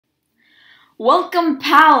Welcome,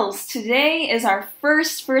 pals! Today is our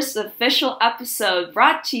first official episode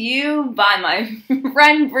brought to you by my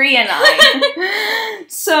friend Bree and I.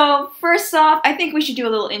 So, first off, I think we should do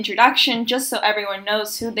a little introduction just so everyone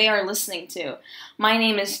knows who they are listening to. My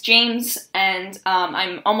name is James, and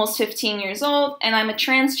I'm almost 15 years old, and I'm a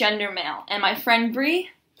transgender male. And my friend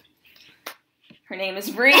Bree, her name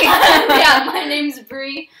is Bree. Yeah, my name's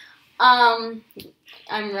Bree.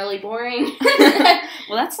 I'm really boring.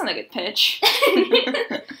 Well, that's not a good pitch.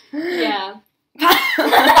 Yeah.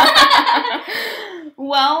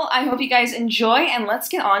 Well, I hope you guys enjoy, and let's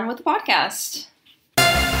get on with the podcast.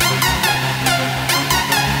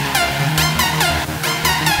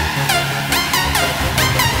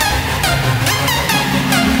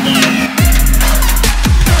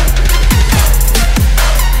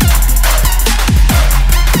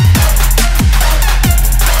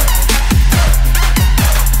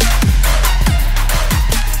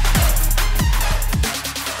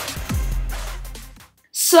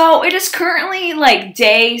 So, it is currently,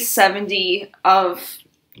 day 70 of...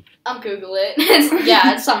 I'll Google it.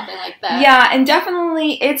 It's something like that. Yeah, and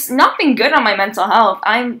definitely, it's not been good on my mental health.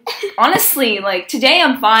 I'm, honestly, today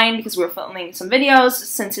I'm fine because we're filming some videos,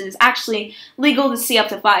 since it is actually legal to see up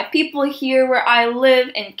to 5 people here where I live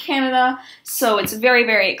in Canada, so it's very,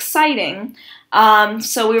 very exciting.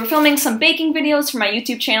 So we were filming some baking videos for my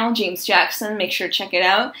YouTube channel, James Jackson. Make sure to check it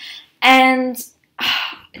out. And...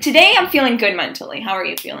 today I'm feeling good mentally. How are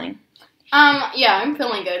you feeling? Yeah, I'm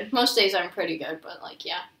feeling good. Most days I'm pretty good, but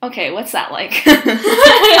yeah. Okay, what's that like?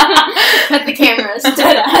 But the camera's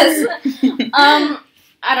dead as.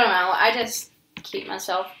 I don't know. I just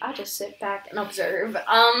I just sit back and observe.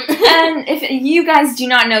 And if you guys do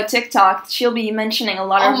not know TikTok, she'll be mentioning a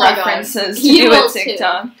lot of references to do with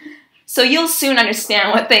TikTok. Too. So you'll soon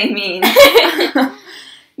understand what they mean.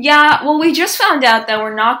 Yeah, well, we just found out that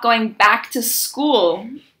we're not going back to school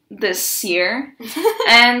this year.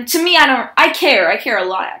 And to me, I care a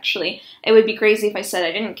lot, actually. It would be crazy if I said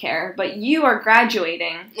I didn't care, but you are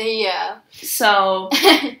graduating. Yeah. So,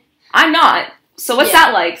 I'm not. So what's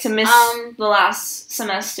that like, to miss the last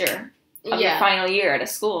semester of your final year at a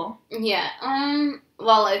school? Yeah,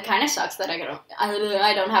 well, it kind of sucks that I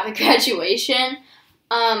don't have a graduation.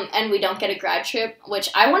 And we don't get a grad trip, which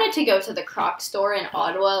I wanted to go to the Croc store in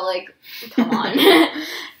Ottawa, come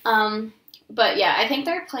on. But yeah, I think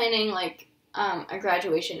they're planning, a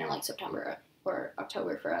graduation in, September or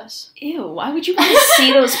October for us. Ew, why would you want to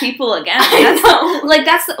see those people again?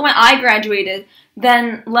 That's when I graduated,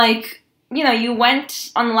 then, you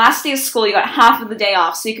went on the last day of school, you got half of the day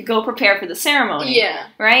off, so you could go prepare for the ceremony. Yeah.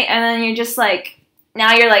 Right? And then you're just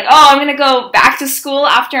now you're I'm going to go back to school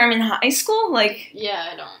after I'm in high school?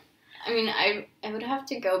 Yeah, I would have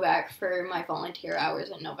to go back for my volunteer hours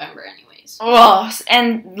in November anyways. Oh,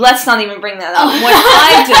 and let's not even bring that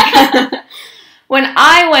up. When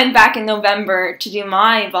I went back in November to do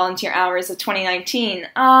my volunteer hours of 2019,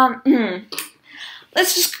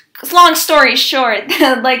 long story short,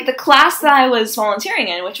 the class that I was volunteering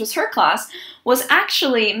in, which was her class, was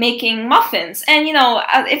actually making muffins. And,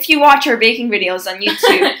 if you watch our baking videos on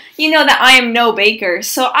YouTube, you know that I am no baker.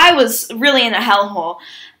 So I was really in a hellhole.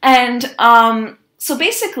 And, so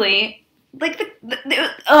basically, it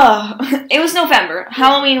was November.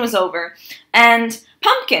 Halloween was over. And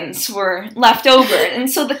pumpkins were left over.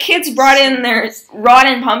 And so the kids brought in their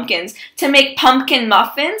rotten pumpkins to make pumpkin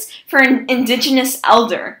muffins for an Indigenous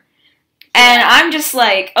elder. And I'm just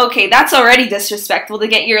okay, that's already disrespectful to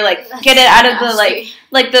get get it out of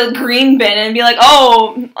the green bin and be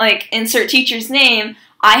insert teacher's name,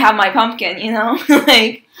 I have my pumpkin,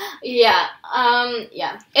 Yeah,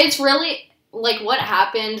 yeah. It's really, what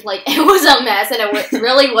happened, it was a mess, and it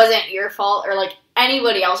really wasn't your fault or,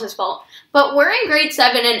 anybody else's fault. But we're in grade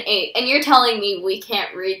 7 and 8, and you're telling me we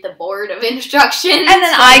can't read the board of instructions? And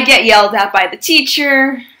then I get yelled at by the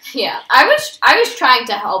teacher. Yeah, I was trying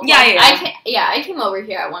to help. Yeah, I came over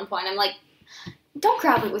here at one point. I'm don't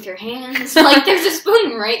grab it with your hands. There's a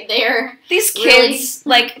spoon right there. These kids,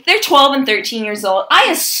 they're 12 and 13 years old.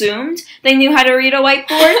 I assumed they knew how to read a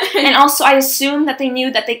whiteboard, and also I assumed that they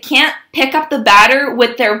knew that they can't pick up the batter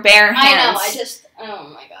with their bare hands. I know, oh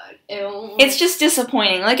my god. Ew. It's just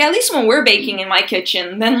disappointing. At least when we're baking in my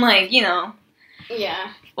kitchen, then, Yeah.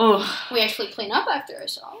 Ugh. We actually clean up after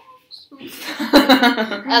ourselves.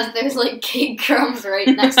 As there's, cake crumbs right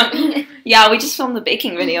next to me. Yeah, we just filmed the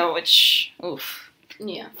baking video, which, oof.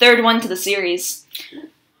 Yeah. 3rd one to the series.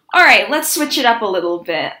 Alright, let's switch it up a little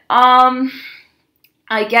bit.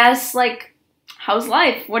 I guess, how's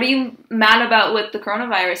life? What are you mad about with the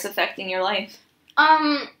coronavirus affecting your life?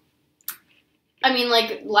 I mean,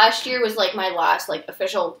 like, last year was, like, my last, like,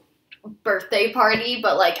 official birthday party,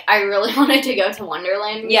 but, like, I really wanted to go to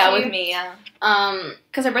Wonderland with Yeah, you. with me, yeah.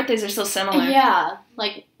 Because our birthdays are so similar. Yeah,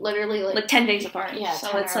 like, literally, like 10 days apart. Yeah, so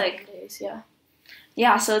 10 it's or like 11 days, yeah.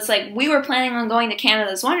 Yeah, so it's like we were planning on going to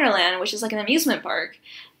Canada's Wonderland, which is like an amusement park.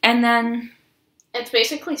 And then It's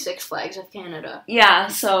basically Six Flags of Canada. yeah,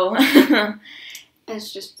 so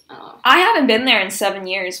It's just, I haven't been there in 7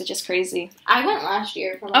 years, which is crazy. I went last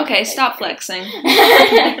year for my Okay, birthday stop party. flexing.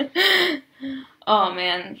 Oh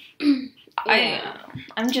man.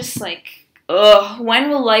 I'm just like, ugh, when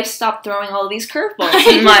will life stop throwing all these curveballs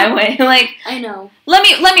in my way? Like, I know.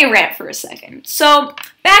 let me rant for a second. So,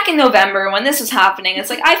 back in November when this was happening, it's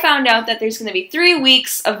like I found out that there's going to be 3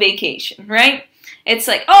 weeks of vacation, right? It's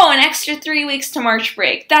like, oh, an extra 3 weeks to March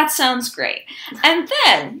break. That sounds great. And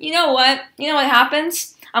then, you know what? You know what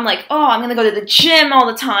happens? I'm like, oh, I'm going to go to the gym all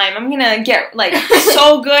the time. I'm going to get, like,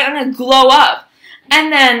 so good. I'm going to glow up.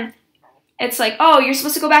 And then it's like, oh, you're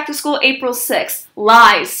supposed to go back to school April 6th.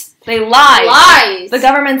 Lies. They lie. Lies. The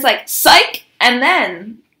government's like, psych. And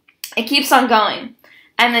then it keeps on going.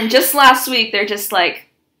 And then just last week, they're just like,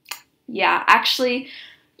 yeah, actually,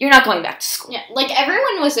 you're not going back to school. Yeah, like,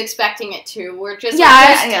 everyone was expecting it too. We're just, Yeah, like,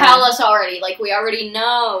 just yeah. tell us already. Like, we already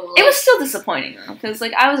know. Like, It was still disappointing, though, because,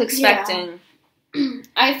 like, I was expecting...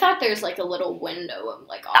 I thought there's, like, a little window of,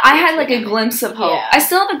 like, I had, like, a glimpse of hope. Yeah. I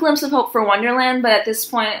still have a glimpse of hope for Wonderland, but at this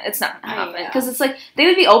point, it's not going to happen. Yeah. Because it's like, they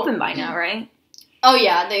would be open by now, right? Oh,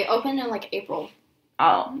 yeah, they opened in, like, April.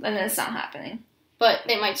 Oh, then it's not happening. But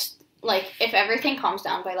they might, like, if everything calms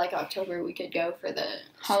down by, like, October, we could go for the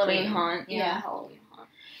Halloween scream. haunt, yeah. Halloween haunt.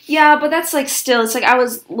 Yeah, but that's, like, still, it's like I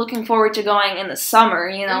was looking forward to going in the summer,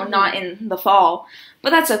 you know, not in the fall. But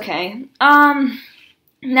that's okay.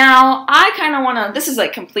 Now, I kind of want to, this is,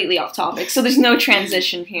 like, completely off topic, so there's no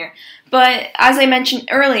transition here. But as I mentioned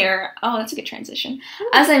earlier, oh, that's a good transition.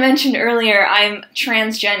 As I mentioned earlier, I'm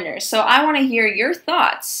transgender, so I want to hear your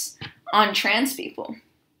thoughts on trans people.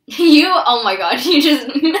 Oh my god, you just,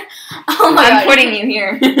 oh my god. I'm putting you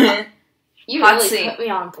here. You Hot really seat. put me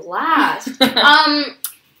on blast.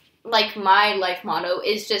 Like, my life motto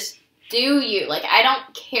is just, do you. Like, I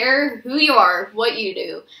don't care who you are, what you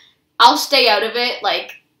do. I'll stay out of it.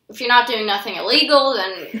 Like, if you're not doing nothing illegal,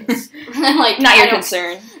 then like, Not your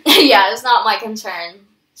concern. Yeah, it's not my concern.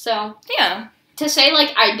 So, Yeah. to say,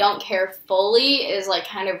 like, I don't care fully is, like,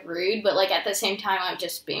 kind of rude, but, like, at the same time, I'm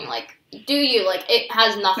just being like, do you? Like, it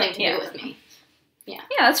has nothing to do with me. Yeah,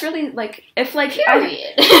 that's really, like, if, like,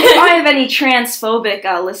 Period. if I have any transphobic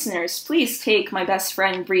listeners, please take my best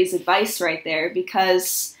friend Bree's advice right there,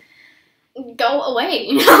 because... Go away.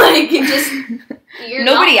 Like, you just... You're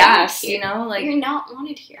Nobody not asked, here. you know? Like, you're not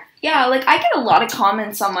wanted here. Yeah, like, I get a lot of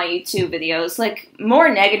comments on my YouTube videos, like, more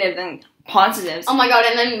negative than positives. Oh my god,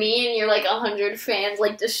 and then me and your, like, 100 fans,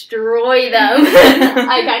 like, destroy them.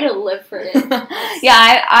 I kind of live for it.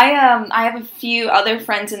 Yeah, I have a few other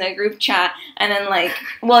friends in a group chat, and then, like,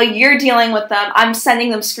 while you're dealing with them, I'm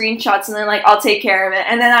sending them screenshots, and then, like, I'll take care of it.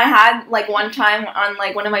 And then I had, like, one time on,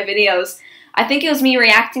 like, one of my videos, I think it was me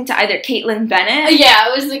reacting to either Caitlyn Bennett. Yeah,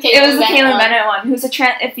 it was the Caitlyn Bennett one. Who's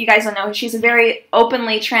if you guys don't know, she's a very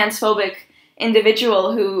openly transphobic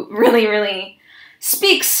individual who really, really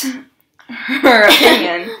speaks her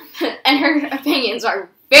opinion. And her opinions are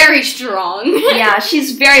very strong. Yeah,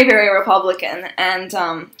 she's very, very Republican,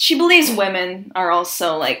 and she believes women are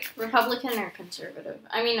also, like... Republican or conservative?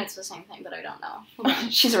 I mean, it's the same thing, but I don't know. Hold on.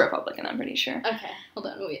 She's a Republican, I'm pretty sure. Okay, hold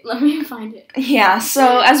on, wait, let me find it. Yeah,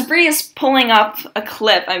 so as Bree is pulling up a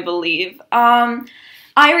clip, I believe,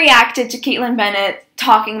 I reacted to Caitlyn Bennett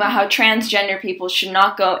talking about how transgender people should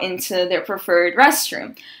not go into their preferred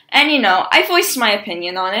restroom. And, you know, I voiced my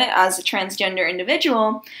opinion on it as a transgender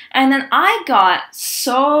individual, and then I got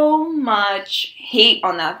so much hate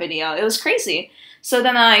on that video. It was crazy. So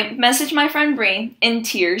then I messaged my friend Bree in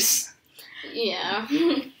tears. Yeah.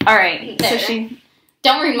 Alright, so There.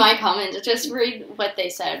 Don't read my comments, just read what they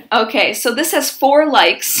said. Okay, so this has 4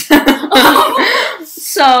 likes.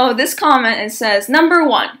 So this comment, it says, number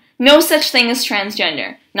 1, no such thing as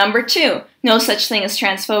transgender. Number 2, no such thing as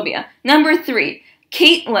transphobia. Number 3,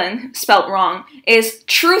 Caitlyn, spelt wrong, is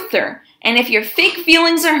truther. And if your fake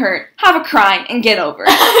feelings are hurt, have a cry and get over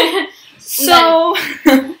it. So...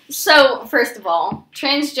 So, first of all,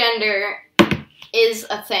 transgender is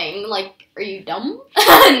a thing. Like, are you dumb?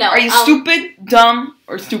 No. Are you stupid, dumb,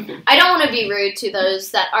 or stupid? I don't want to be rude to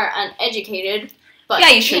those that are uneducated, but Yeah,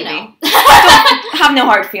 you should know. be. Don't have no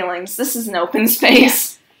hard feelings. This is an open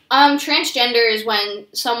space. Transgender is when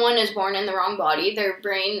someone is born in the wrong body. Their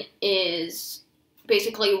brain is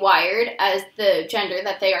basically wired as the gender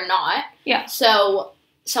that they are not. Yeah. So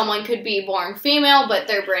someone could be born female, but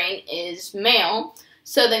their brain is male.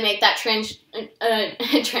 So they make that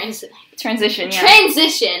Transition, yeah.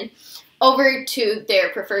 transition over to their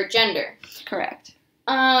preferred gender. Correct.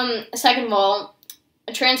 Second of all,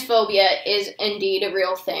 transphobia is indeed a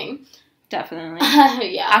real thing. Definitely.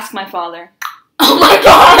 Yeah. Ask my father. Oh my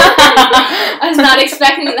god! I was not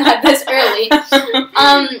expecting that this early.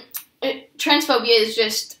 Transphobia is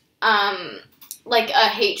just, like a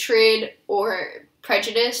hatred or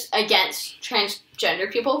prejudice against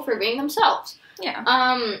transgender people for being themselves. Yeah.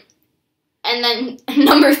 And then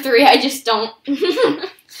number 3, I just don't.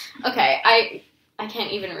 Okay, I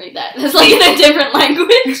can't even read that. It's like in a different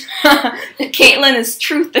language. Caitlin is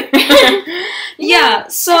truther. Yeah,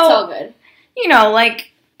 so it's all good. You know,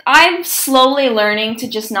 like, I'm slowly learning to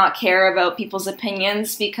just not care about people's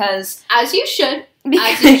opinions because As you should.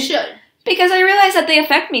 As you should. Because I realize that they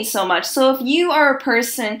affect me so much. So if you are a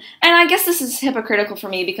person, and I guess this is hypocritical for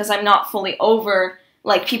me because I'm not fully over,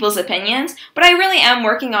 like, people's opinions, but I really am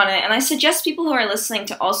working on it, and I suggest people who are listening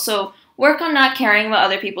to also work on not caring about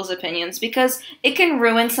other people's opinions because it can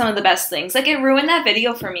ruin some of the best things. Like, it ruined that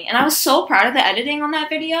video for me, and I was so proud of the editing on that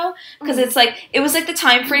video because it's like, it was like the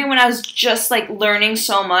time frame when I was just, like, learning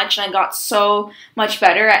so much, and I got so much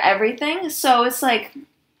better at everything. So it's like,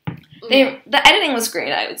 the editing was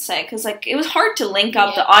great, I would say, because, like, it was hard to link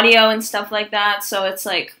up the audio and stuff like that, so it's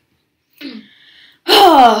like,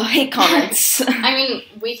 oh, hate comments. I mean,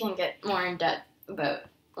 we can get more in depth about,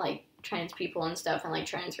 like, trans people and stuff and, like,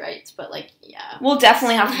 trans rights, but, like, yeah. We'll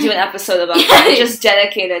definitely have to do an episode about that, just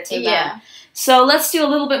dedicated to that. Yeah. So let's do a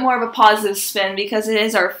little bit more of a positive spin because it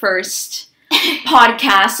is our first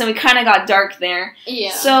podcast and we kind of got dark there.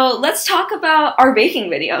 Yeah. So let's talk about our baking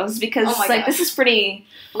videos because, like, this is pretty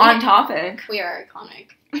on topic. We are iconic.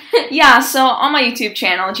 Yeah, so on my YouTube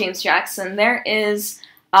channel, James Jackson, there is,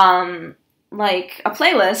 like, a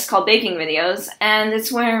playlist called Baking Videos, and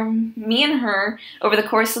it's where me and her, over the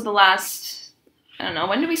course of the last, I don't know,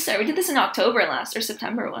 when did we start? We did this in October last, or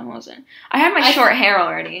September, when was it? I had my short hair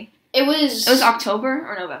already. It was October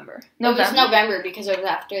or November? November. It was November because it was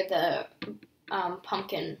after the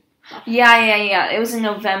pumpkin. Yeah. It was in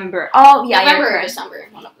November. Oh, yeah, November or December.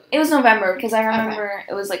 One of them. It was November because I remember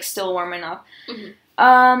it was, like, still warm enough.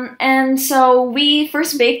 Mm-hmm. And so we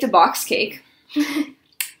first baked a box cake.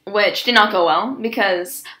 Which did not go well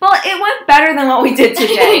because, well, it went better than what we did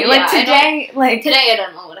today. Today I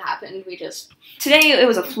don't know what happened. Today it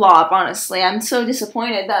was a flop, honestly. I'm so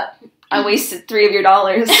disappointed that I wasted $3 of your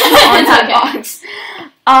dollars on that box.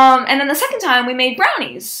 And then the second time we made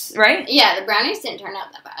brownies, right? Yeah, the brownies didn't turn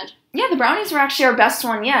out that bad. Yeah, the brownies were actually our best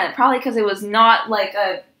one yet. Probably because it was not like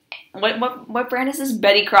a, what brand is this?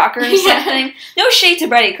 Betty Crocker or something? No shade to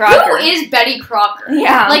Betty Crocker. Who is Betty Crocker?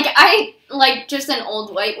 Yeah. Like, just an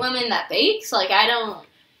old white woman that bakes? Like, I don't...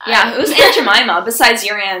 Yeah, who's Aunt Jemima besides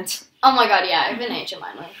your aunt? Oh my god, yeah, I've been Aunt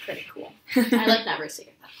Jemima. Pretty cool. I, like, never see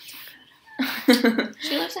her. That's so good.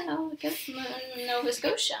 She lives in Nova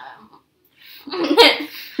Scotia.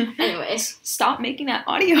 Anyways. Stop making that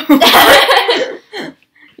audio.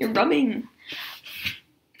 You're rubbing.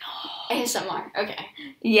 ASMR, okay.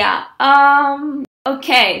 Yeah,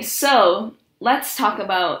 okay, so let's talk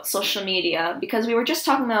about social media, because we were just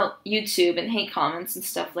talking about YouTube and hate comments and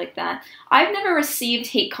stuff like that. I've never received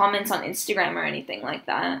hate comments on Instagram or anything like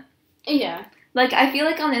that. Yeah. Like, I feel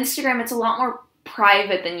like on Instagram it's a lot more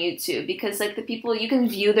private than YouTube, because, like, the people, you can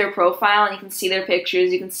view their profile and you can see their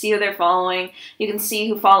pictures, you can see who they're following, you can see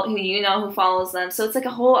who follows them, so it's like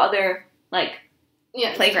a whole other, like,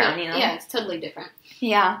 playground, you know? Yeah, it's totally different.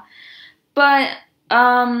 Yeah. But,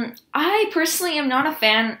 I personally am not a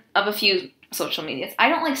fan of a few social medias. I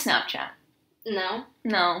don't like Snapchat. No?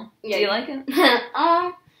 No. Yeah. Do you like it?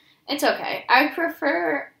 It's okay. I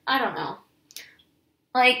prefer, I don't know.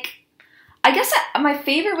 Like, I guess my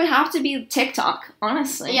favorite would have to be TikTok,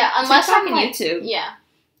 honestly. Yeah, unless TikTok and like, YouTube. Yeah.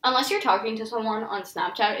 Unless you're talking to someone on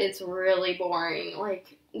Snapchat, it's really boring.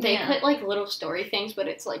 Like, they put, like, little story things, but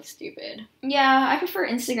it's, like, stupid. Yeah, I prefer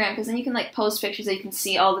Instagram, because then you can, like, post pictures that you can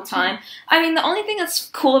see all the time. I mean, the only thing that's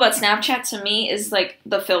cool about Snapchat to me is, like,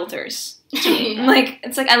 the filters. Yeah. Like,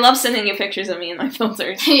 it's like, I love sending you pictures of me and my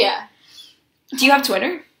filters. Yeah. Do you have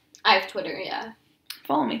Twitter? I have Twitter, yeah.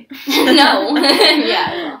 Follow me. No.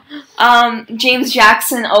 Yeah, I will. James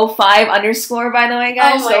Jackson 05 _ by the way,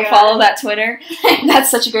 guys. Go follow that Twitter. That's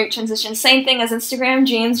such a great transition. Same thing as Instagram,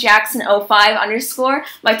 James Jackson 05 _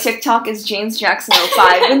 My TikTok is James Jackson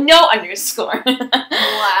 05 with no underscore.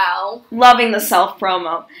 Wow. Loving the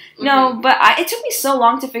self-promo. No, but it took me so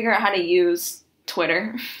long to figure out how to use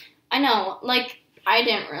Twitter. I know. Like, I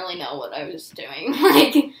didn't really know what I was doing.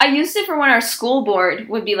 Like, I used it for when our school board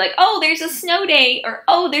would be like, oh, there's a snow day, or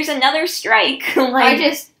oh, there's another strike. Like,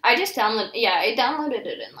 I just downloaded. Yeah, I downloaded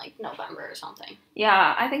it in like November or something.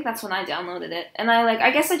 Yeah, I think that's when I downloaded it, and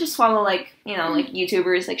I guess I just follow like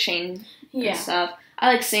YouTubers like Shane and stuff.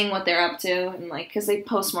 I like seeing what they're up to, and like because they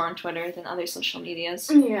post more on Twitter than other social medias.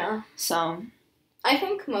 Yeah. So. I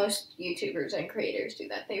think most YouTubers and creators do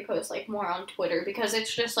that. They post, like, more on Twitter because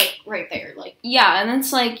it's just, like, right there. Like, yeah, and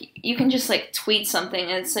it's, like, you can just, like, tweet something,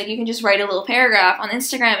 and it's, like, you can just write a little paragraph. On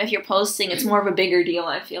Instagram, if you're posting, it's more of a bigger deal,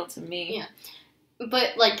 I feel, to me. Yeah.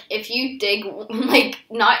 But, like, if you dig, like,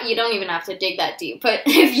 you don't even have to dig that deep, but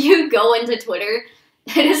if you go into Twitter,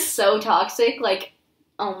 it is so toxic, like,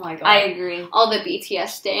 oh my god. I agree. All the BTS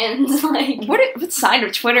stands, like... What side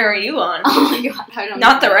of Twitter are you on? Oh my god, I don't know.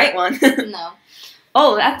 Not the right one. No.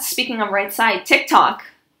 Oh, that's speaking of right side. TikTok.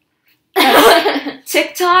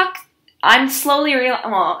 TikTok, I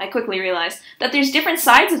quickly realized that there's different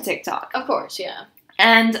sides of TikTok. Of course, yeah.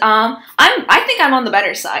 And I think I'm on the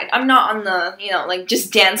better side. I'm not on the, like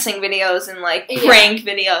just dancing videos and like prank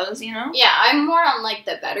videos, Yeah, I'm more on like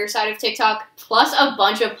the better side of TikTok, plus a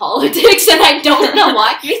bunch of politics, and I don't know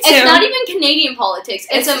why. Me too. It's not even Canadian politics.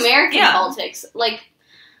 It's American politics. Like,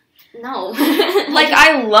 no. Like,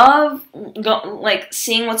 I love,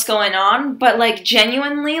 seeing what's going on, but, like,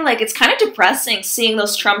 genuinely, like, it's kind of depressing seeing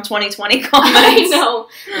those Trump 2020 comments. I know.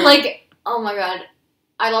 Like, oh my god.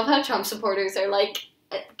 I love how Trump supporters are, like,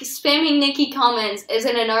 spamming Nikki comments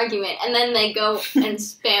isn't an argument, and then they go and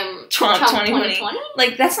spam Trump 2020?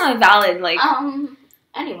 Like, that's not valid, like...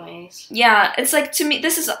 Anyways. Yeah, it's like, to me,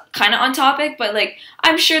 this is kind of on topic, but, like,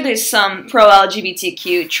 I'm sure there's some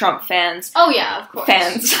pro-LGBTQ Trump fans. Oh, yeah, of course.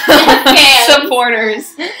 Fans. Fans.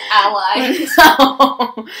 Supporters. Allies.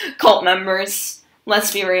 Cult members.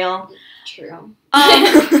 Let's be real. True.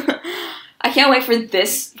 I can't wait for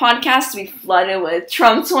this podcast to be flooded with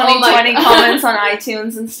Trump 2020 comments on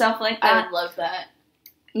iTunes and stuff like that. I would love that.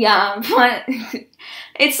 Yeah, but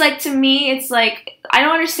it's like, to me, it's like, I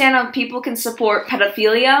don't understand how people can support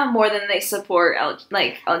pedophilia more than they support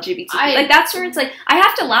LGBT. Like, that's where it's like, I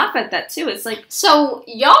have to laugh at that too. It's like, so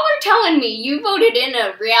y'all are telling me you voted in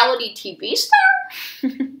a reality TV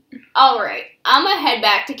star? Alright, I'm gonna head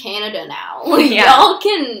back to Canada now. Y'all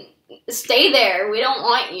can stay there. We don't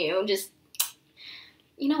want you. Just,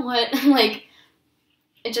 you know what? Like,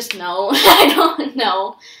 just no. I don't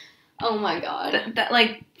know. Oh my god.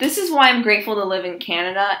 This is why I'm grateful to live in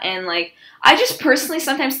Canada, and, like, I just personally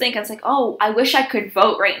sometimes think, it's like, oh, I wish I could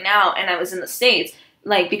vote right now, and I was in the States,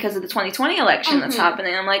 like, because of the 2020 election that's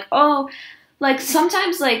happening. I'm like, oh, like,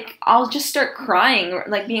 sometimes, like, I'll just start crying, or,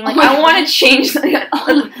 like, being like, I want to change, oh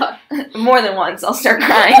my god. More than once, I'll start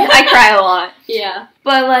crying. I cry a lot. Yeah.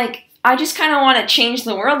 But, like, I just kind of want to change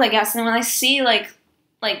the world, I guess, and when I see, when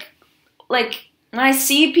I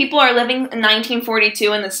see people are living in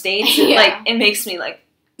 1942 in the States, it makes me, like,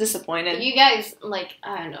 disappointed. You guys, like,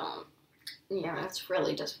 I don't... Yeah, it's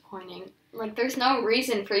really disappointing. Like, there's no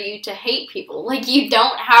reason for you to hate people. Like, you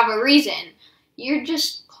don't have a reason. You're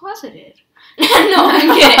just closeted. No,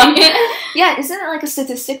 I'm kidding. Yeah, isn't it, like, a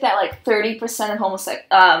statistic that, like, 30%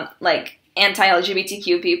 of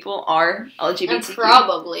anti-LGBTQ people are LGBTQ?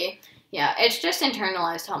 Probably. Yeah, it's just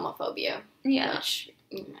internalized homophobia. Yeah. Which,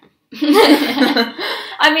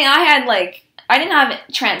 I mean, I didn't have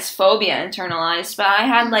transphobia internalized, but I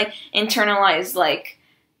had, like, internalized, like,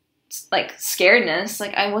 scaredness.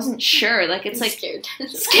 Like, I wasn't sure. Like, it's, like,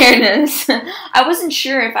 scaredness. I wasn't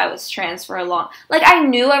sure if I was trans for a long... Like, I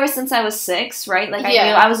knew ever since I was 6, right? Like, I knew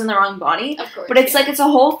I was in the wrong body. Of course. But it's, like, it's a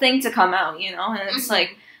whole thing to come out, And it's,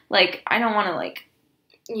 like, I don't want to, like...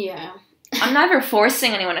 Yeah. I'm never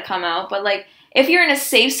forcing anyone to come out, but, like, if you're in a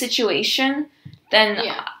safe situation... then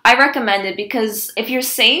I recommend it, because if you're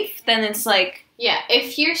safe, then it's like... Yeah,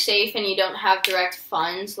 if you're safe and you don't have direct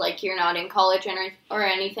funds, like you're not in college or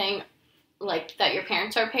anything, like, that your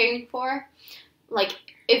parents are paying for, like,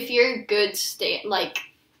 if you're good stable.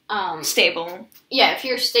 Yeah, if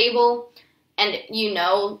you're stable and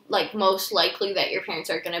like, most likely that your parents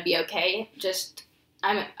are going to be okay, just,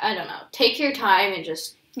 I don't know, take your time and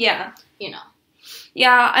just... Yeah.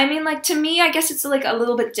 Yeah, I mean, like, to me, I guess it's, like, a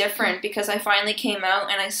little bit different, because I finally came out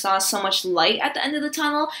and I saw so much light at the end of the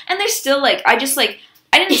tunnel, and there's still, like, I didn't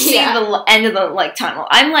see the end of the, like, tunnel.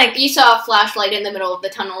 I'm, like... You saw a flashlight in the middle of the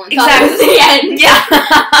tunnel and exactly. thought it was the end. Yeah.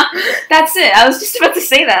 That's it. I was just about to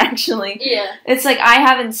say that, actually. Yeah. It's, like, I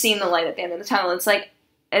haven't seen the light at the end of the tunnel. It's, like,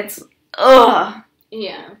 ugh.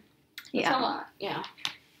 Yeah. It's a lot, yeah.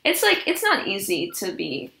 It's, like, it's not easy to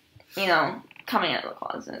be, coming out of the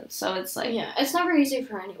closet. So it's like... Yeah, it's never easy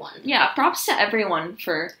for anyone. Yeah, props to everyone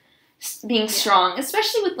for being strong,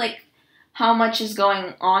 especially with like how much is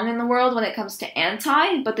going on in the world when it comes to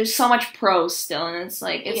anti, but there's so much pro still, and it's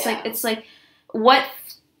like what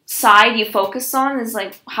side you focus on is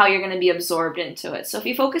like how you're going to be absorbed into it. So if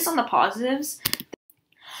you focus on the positives,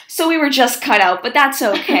 so we were just cut out, but that's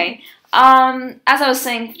okay. As I was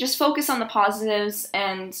saying, just focus on the positives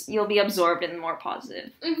and you'll be absorbed in more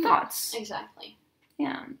positive thoughts. Exactly.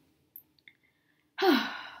 Yeah.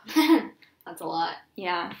 That's a lot.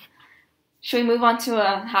 Yeah. Should we move on to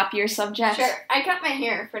a happier subject? Sure. I cut my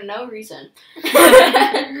hair for no reason.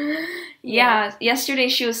 Yeah. Yesterday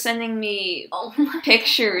she was sending me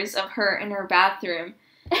pictures of her in her bathroom.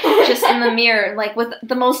 Just in the mirror, like with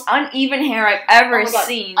the most uneven hair I've ever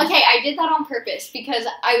seen. Okay, I did that on purpose because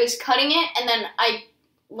I was cutting it and then I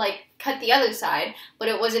like cut the other side, but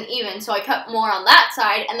it wasn't even, so I cut more on that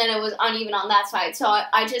side and then it was uneven on that side. So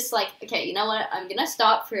I just like, okay, you know what? I'm gonna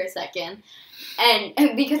stop for a second,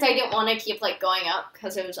 and because I didn't want to keep like going up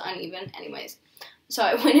because it was uneven, anyways. So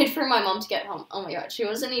I waited for my mom to get home. Oh my god, she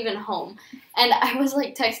wasn't even home. And I was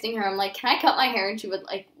like texting her, I'm like, can I cut my hair? And she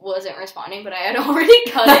wasn't responding, but I had already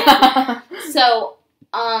cut it. So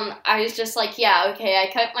I was just like, yeah, okay, I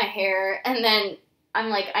cut my hair. And then I'm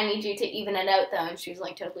like, I need you to even it out though. And she was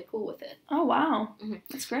like totally cool with it. Oh wow.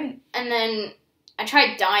 That's great. And then I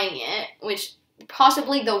tried dyeing it, which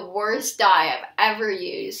possibly the worst dye I've ever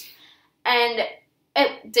used. And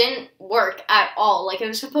it didn't work at all. Like, it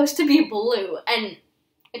was supposed to be blue, and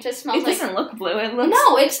it just smells like... It doesn't look blue. It looks...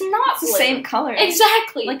 No, it's not blue. It's the same color.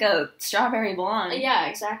 Exactly. Like a strawberry blonde. Yeah,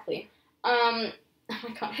 exactly. Oh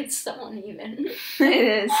my god, it's so uneven.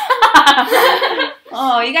 It is.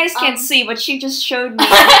 Oh, you guys can't see, but she just showed me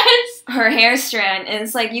her hair strand, and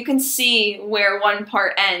it's like you can see where one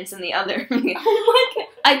part ends and the other. Oh my god.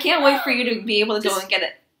 I can't wait for you to be able to go and get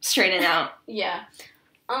it straightened out. Yeah.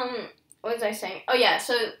 What was I saying? Oh yeah,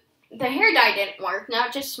 so the hair dye didn't work. Now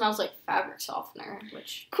it just smells like fabric softener,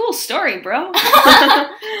 which... Cool story, bro.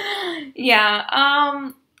 Yeah,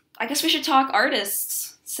 I guess we should talk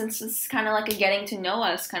artists, since it's kind of like a getting to know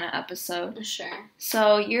us kind of episode. Sure.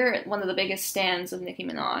 So you're one of the biggest stans of Nicki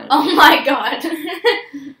Minaj. Oh my god.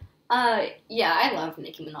 Yeah, I love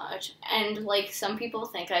Nicki Minaj. And, like, some people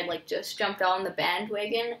think I, like, just jumped on the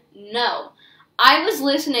bandwagon. No. I was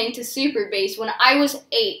listening to Super Bass when I was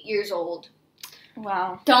 8 years old.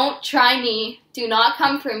 Wow. Don't try me. Do not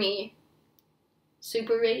come for me.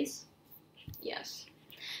 Super Bass? Yes.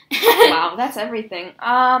 Wow, that's everything.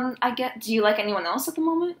 Do you like anyone else at the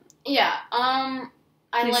moment? Yeah,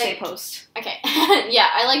 Please say Post. Okay. Yeah,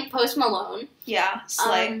 I like Post Malone. Yeah,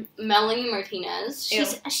 slay. Melanie Martinez. Ew.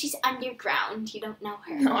 She's underground. You don't know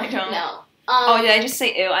her. No, I don't. No. Oh, did I just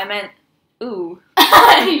say ew? I meant ooh.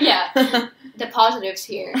 Yeah. The positives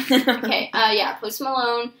here. Okay, yeah, Post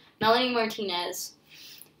Malone, Melanie Martinez,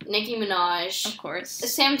 Nicki Minaj. Of course.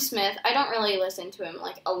 Sam Smith. I don't really listen to him,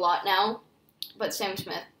 like, a lot now, but Sam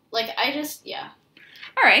Smith. Like, yeah.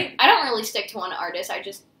 Alright. I don't really stick to one artist. I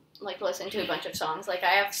just, like, listen to a bunch of songs. Like,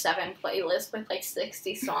 I have 7 playlists with, like,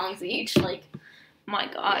 60 songs each. Like,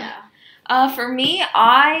 my god. Yeah. For me,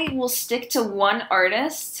 I will stick to one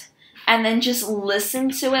artist and then just listen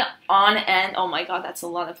to it on end. Oh my god, that's a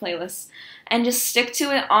lot of playlists. And just stick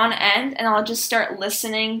to it on end, and I'll just start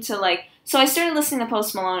listening to, like... So I started listening to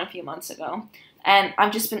Post Malone a few months ago, and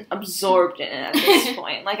I've just been absorbed in it at this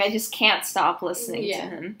point. Like, I just can't stop listening to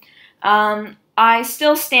him. I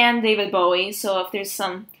still stan David Bowie, so if there's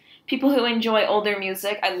some people who enjoy older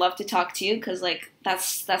music, I'd love to talk to you, because, like, that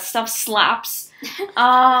stuff slaps.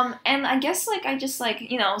 And I guess, like, I just, like,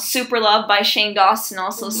 you know, Super Love by Shane Dawson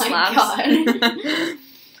also slaps. Oh my god.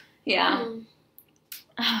 Yeah.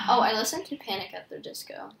 Oh, I listened to Panic at the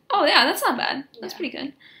Disco. Oh, yeah, that's not bad. That's pretty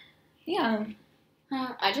good. Yeah.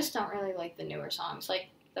 I just don't really like the newer songs. Like,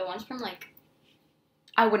 the ones from, like...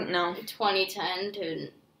 I wouldn't know. 2010 to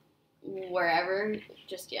wherever.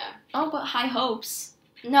 Just, yeah. Oh, but High Hopes.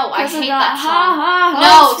 No, I hate that song.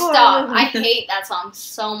 No, stop. I hate that song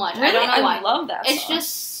so much. Really? I don't know why. I love that song. It's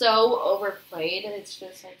just so overplayed. It's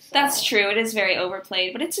just, like, so... That's true. It is very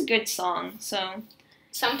overplayed, but it's a good song, so...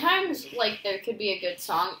 Sometimes, like, there could be a good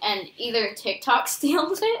song, and either TikTok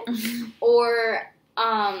steals it, or,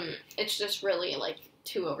 it's just really, like,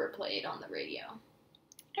 too overplayed on the radio.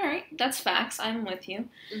 Alright, that's facts. I'm with you.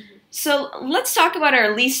 Mm-hmm. So, let's talk about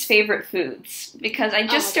our least favorite foods, because I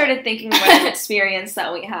just started thinking about an experience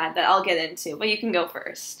that we had that I'll get into, but you can go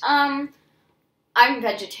first. I'm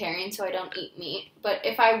vegetarian, so I don't eat meat, but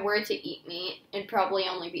if I were to eat meat, it'd probably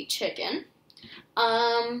only be chicken.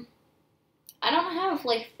 I don't have,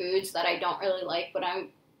 like, foods that I don't really like, but I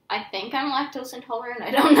think I'm lactose intolerant.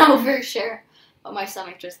 I don't know for sure. but my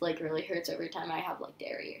stomach just, like, really hurts every time I have, like,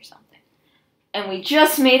 dairy or something. And we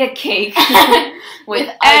just made a cake with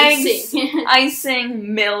eggs,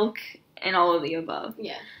 icing, milk, and all of the above.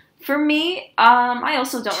 Yeah. For me, I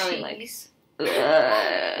also don't really like...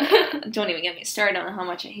 Don't even get me started on how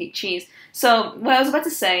much I hate cheese. So, what I was about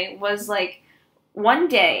to say was, like, one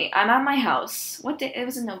day, I'm at my house. What day? It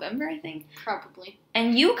was in November, I think. Probably.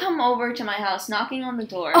 And you come over to my house, knocking on the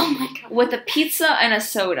door. Oh my god. With a pizza and a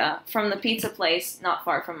soda from the pizza place not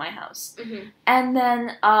far from my house. Mm-hmm. And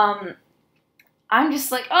then, I'm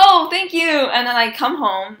just like, oh, thank you. And then I come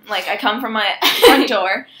home, like, I come from my front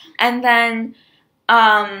door. And then,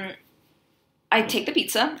 I take the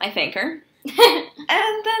pizza. I thank her.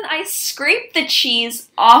 And then I scrape the cheese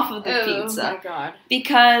off of the pizza. Oh my god.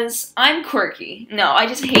 Because I'm quirky. No, I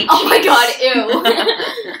just hate cheese. Oh my god,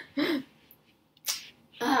 ew.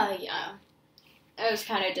 Yeah. It was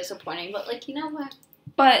kind of disappointing, but, like, you know what?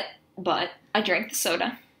 But I drank the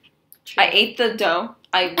soda. True. I ate the dough.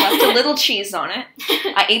 I left a little cheese on it.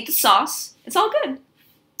 I ate the sauce. It's all good.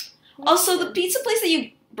 Also, the pizza place that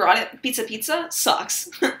you brought it, Pizza, sucks.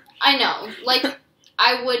 I know. Like,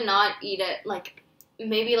 I would not eat it, like,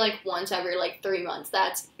 maybe, like, once every, like, 3 months.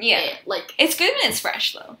 That's it. Like, it's good when it's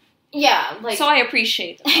fresh, though. Yeah, like... So I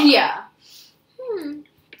appreciate it. Yeah.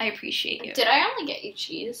 I appreciate you. Did I only get you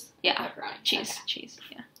cheese? Yeah. Pepperoni. Cheese. Okay. Cheese,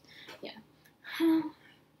 yeah. Yeah.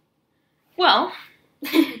 Well,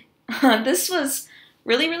 this was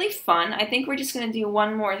really, really fun. I think we're just going to do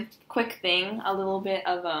one more quick thing. A little bit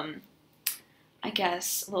of, I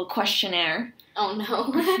guess, a little questionnaire. Oh,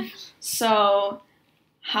 no. So,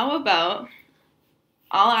 how about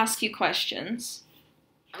I'll ask you questions.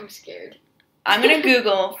 I'm scared. I'm going to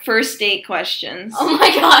Google first date questions. Oh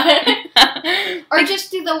my god. Or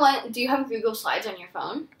just do the one, do you have Google Slides on your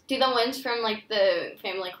phone? Do the ones from, like, the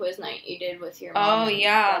family quiz night you did with your mom and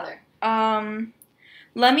brother.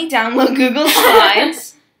 Let me download Google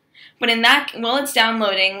Slides. But while it's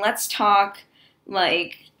downloading, let's talk,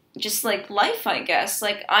 like, just, like, life, I guess.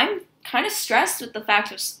 Like, I'm kind of stressed with the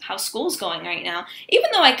fact of how school's going right now.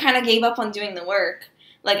 Even though I kind of gave up on doing the work,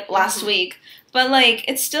 like, last week. But, like,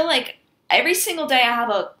 it's still, like, every single day I have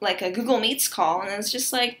a Google Meets call, and it's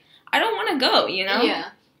just, like, I don't want to go, you know? Yeah.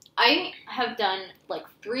 I have done, like,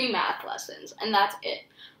 3 math lessons, and that's it.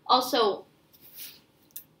 Also,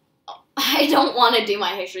 I don't want to do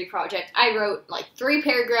my history project. I wrote, like, 3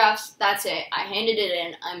 paragraphs, that's it. I handed it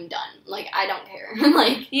in, I'm done. Like, I don't care.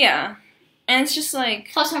 Like... Yeah. And it's just,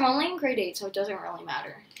 like... Plus, I'm only in grade 8, so it doesn't really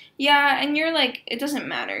matter. Yeah, and you're, like, it doesn't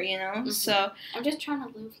matter, you know? Mm-hmm. So... I'm just trying to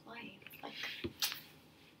live life. Like...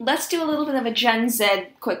 Let's do a little bit of a Gen Z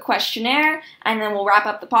quick questionnaire, and then we'll wrap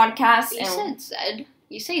up the podcast. You said Z.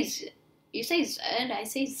 You say Z. I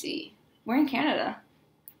say Z. We're in Canada.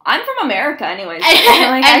 I'm from America, anyways.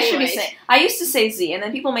 I used to say Z, and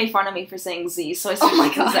then people made fun of me for saying Z, so I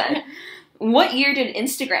switched to Z. What year did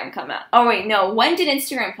Instagram come out? Oh, wait, no. When did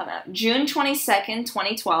Instagram come out? June 22nd,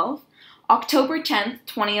 2012, October 10th,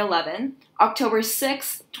 2011, October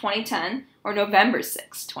 6th, 2010, or November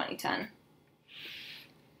 6th, 2010?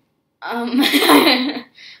 I'm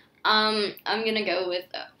gonna go with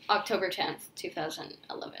October 10th,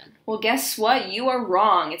 2011. Well, guess what? You are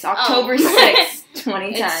wrong. It's October 6th,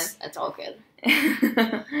 2010. It's all good.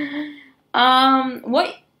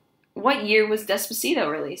 What year was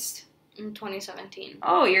Despacito released? In 2017.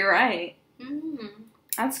 Oh, you're right. Mm.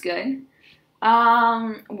 That's good.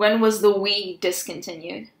 When was the Wii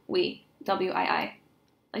discontinued? Wii. W-I-I.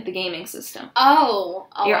 Like the gaming system. Oh.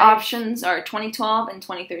 Your options are 2012 and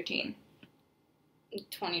 2013.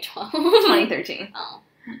 2012. 2013. Oh.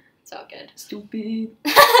 It's all good. Stupid.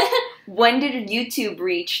 When did YouTube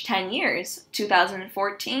reach 10 years?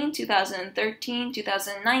 2014, 2013,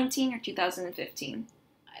 2019, or 2015?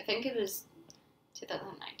 I think it was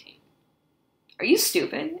 2019. Are you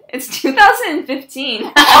stupid? It's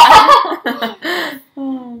 2015.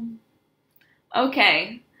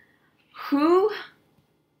 Okay.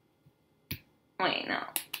 Wait, no.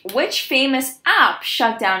 Which famous app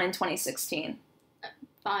shut down in 2016?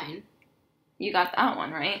 Fine. You got that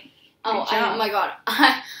one, right? Oh, oh my god.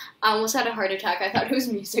 I almost had a heart attack. I thought it was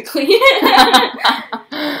Musically.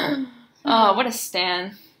 Oh, what a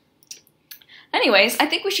stan. Anyways, I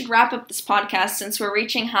think we should wrap up this podcast since we're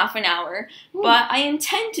reaching half an hour. Ooh. But I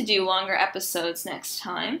intend to do longer episodes next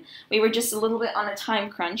time. We were just a little bit on a time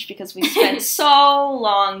crunch because we spent so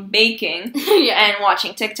long baking and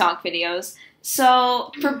watching TikTok videos.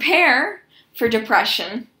 So prepare for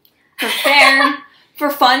depression. Prepare for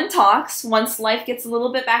fun talks once life gets a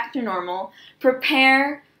little bit back to normal.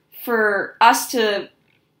 Prepare for us to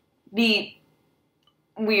be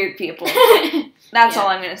weird people. That's all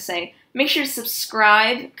I'm going to say. Make sure to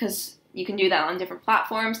subscribe, because you can do that on different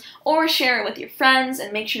platforms, or share it with your friends,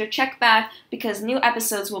 and make sure to check back because new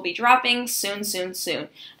episodes will be dropping soon.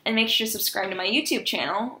 And make sure to subscribe to my YouTube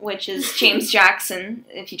channel, which is James Jackson,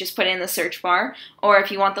 if you just put it in the search bar, or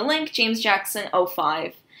if you want the link, James Jackson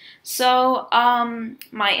 05. So,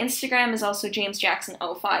 my Instagram is also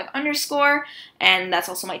JamesJackson05_, and that's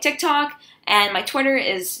also my TikTok, and my Twitter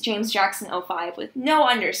is JamesJackson05 with no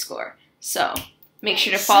underscore. So, make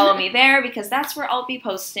sure to follow me there, because that's where I'll be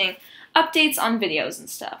posting updates on videos and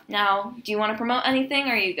stuff. Now, do you want to promote anything,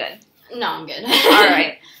 or are you good? No, I'm good.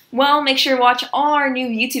 Alright. Well, make sure to watch all our new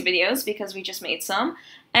YouTube videos, because we just made some.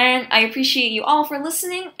 And I appreciate you all for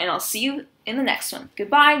listening, and I'll see you in the next one.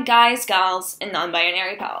 Goodbye, guys, gals, and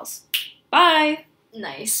non-binary pals. Bye!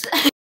 Nice.